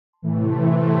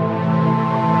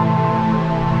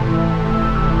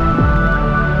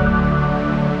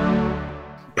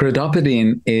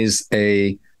Prilopidine is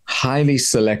a highly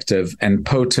selective and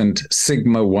potent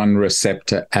sigma-1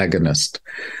 receptor agonist.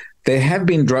 There have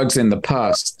been drugs in the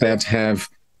past that have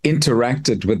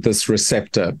interacted with this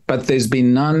receptor, but there's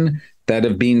been none that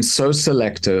have been so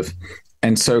selective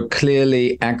and so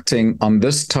clearly acting on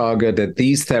this target at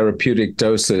these therapeutic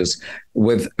doses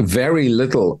with very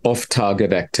little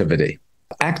off-target activity.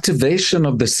 Activation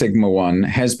of the sigma-1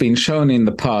 has been shown in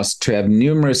the past to have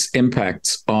numerous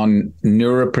impacts on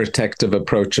neuroprotective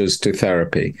approaches to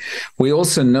therapy. We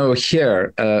also know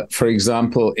here, for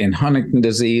example, in Huntington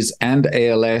disease and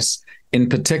ALS in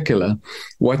particular,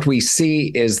 what we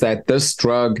see is that this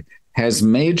drug has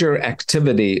major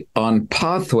activity on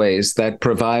pathways that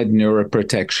provide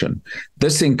neuroprotection.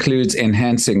 This includes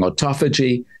enhancing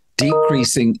autophagy,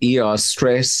 decreasing ER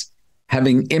stress,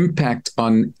 having impact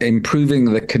on improving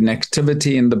the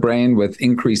connectivity in the brain with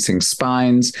increasing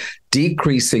spines,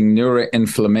 decreasing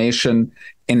neuroinflammation,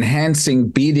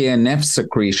 enhancing BDNF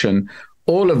secretion,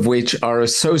 all of which are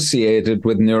associated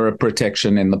with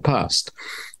neuroprotection in the past.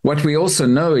 What we also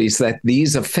know is that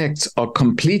these effects are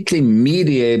completely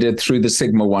mediated through the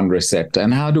sigma-1 receptor.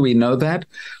 And how do we know that?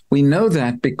 We know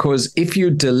that because if you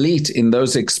delete in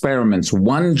those experiments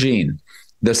one gene,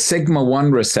 the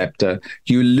sigma-1 receptor,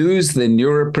 you lose the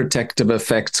neuroprotective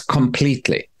effects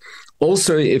completely.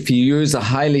 Also, if you use a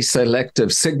highly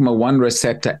selective sigma-1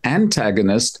 receptor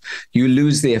antagonist, you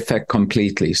lose the effect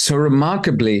completely. So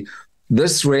remarkably,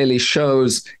 this really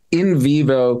shows in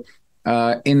vivo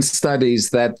in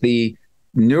studies that the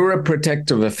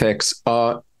neuroprotective effects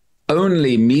are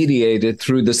only mediated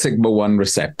through the sigma-1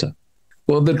 receptor.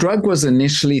 Well, the drug was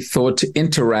initially thought to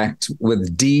interact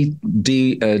with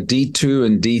D2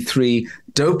 and D3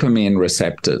 dopamine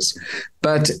receptors.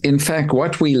 But in fact,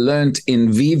 what we learned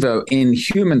in vivo in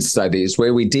human studies,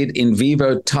 where we did in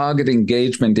vivo target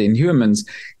engagement in humans,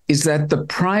 is that the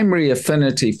primary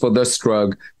affinity for this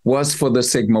drug was for the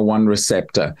sigma-1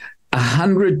 receptor,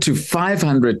 100 to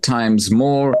 500 times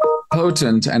more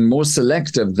potent and more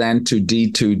selective than to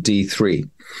D2, D3.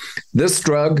 This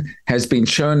drug has been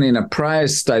shown in a prior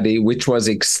study, which was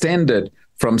extended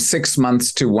from 6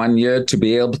 months to 1 year to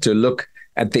be able to look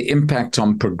at the impact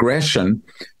on progression.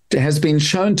 It has been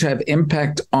shown to have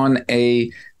impact on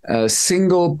a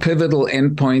single pivotal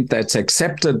endpoint that's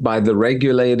accepted by the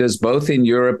regulators, both in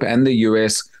Europe and the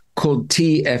US, called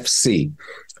TFC.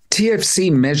 TFC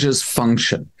measures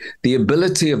function, the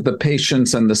ability of the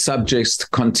patients and the subjects to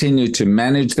continue to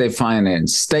manage their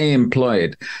finance, stay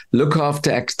employed, look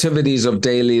after activities of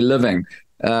daily living,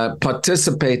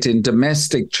 participate in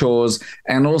domestic chores,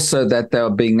 and also that they're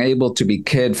being able to be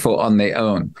cared for on their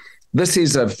own. This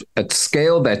is a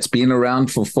scale that's been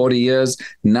around for 40 years,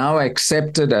 now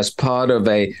accepted as part of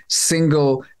a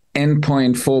single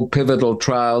endpoint for pivotal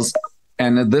trials.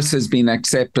 And this has been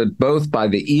accepted both by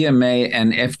the EMA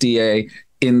and FDA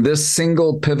in this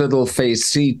single pivotal phase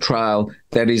C trial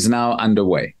that is now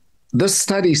underway. This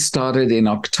study started in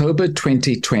October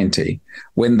 2020,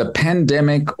 when the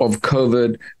pandemic of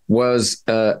COVID was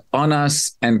on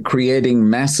us and creating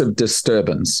massive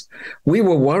disturbance. We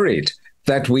were worried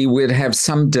that we would have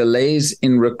some delays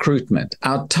in recruitment.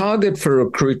 Our target for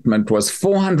recruitment was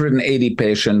 480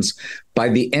 patients by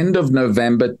the end of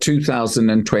November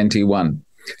 2021.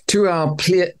 To our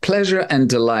pleasure and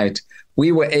delight,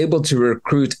 we were able to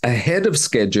recruit ahead of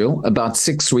schedule, about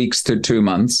 6 weeks to 2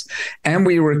 months, and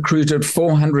we recruited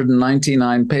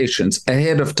 499 patients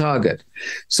ahead of target.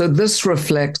 So this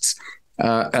reflects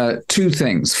two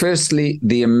things. Firstly,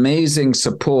 the amazing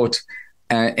support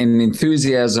and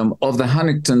enthusiasm of the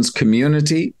Huntington's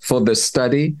community for this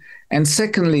study. And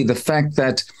secondly, the fact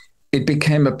that it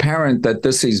became apparent that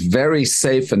this is very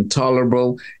safe and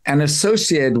tolerable, and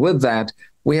associated with that,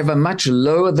 we have a much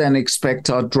lower than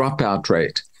expected dropout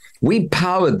rate. We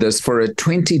powered this for a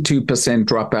 22%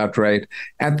 dropout rate.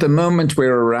 At the moment,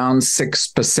 we're around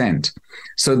 6%.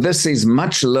 So this is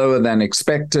much lower than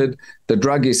expected. The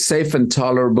drug is safe and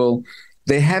tolerable.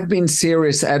 There have been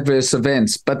serious adverse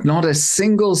events, but not a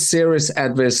single serious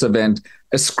adverse event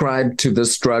ascribed to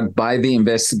this drug by the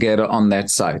investigator on that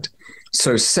site.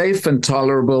 So safe and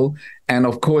tolerable, and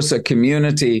of course, a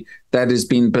community that has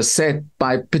been beset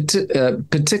by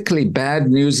particularly bad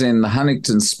news in the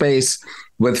Huntington space,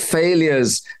 with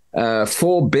failures,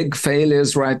 4 big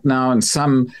failures right now, and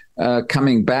some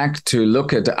coming back to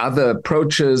look at other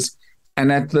approaches.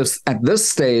 And at this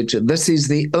stage, this is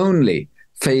the only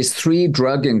phase 3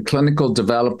 drug in clinical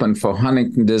development for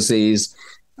Huntington disease,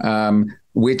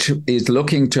 which is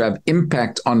looking to have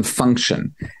impact on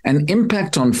function. And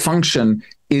impact on function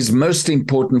is most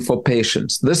important for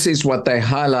patients. This is what they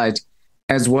highlight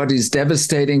as what is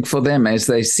devastating for them, as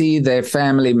they see their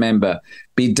family member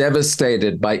be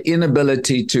devastated by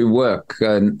inability to work,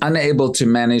 unable to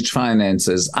manage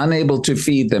finances, unable to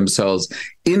feed themselves,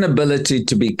 inability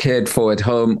to be cared for at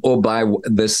home or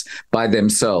by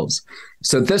themselves.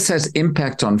 So this has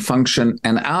impact on function,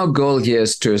 and our goal here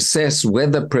is to assess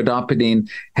whether pridopidine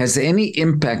has any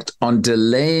impact on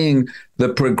delaying the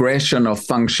progression of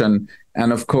function,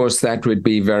 and of course that would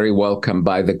be very welcome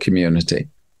by the community.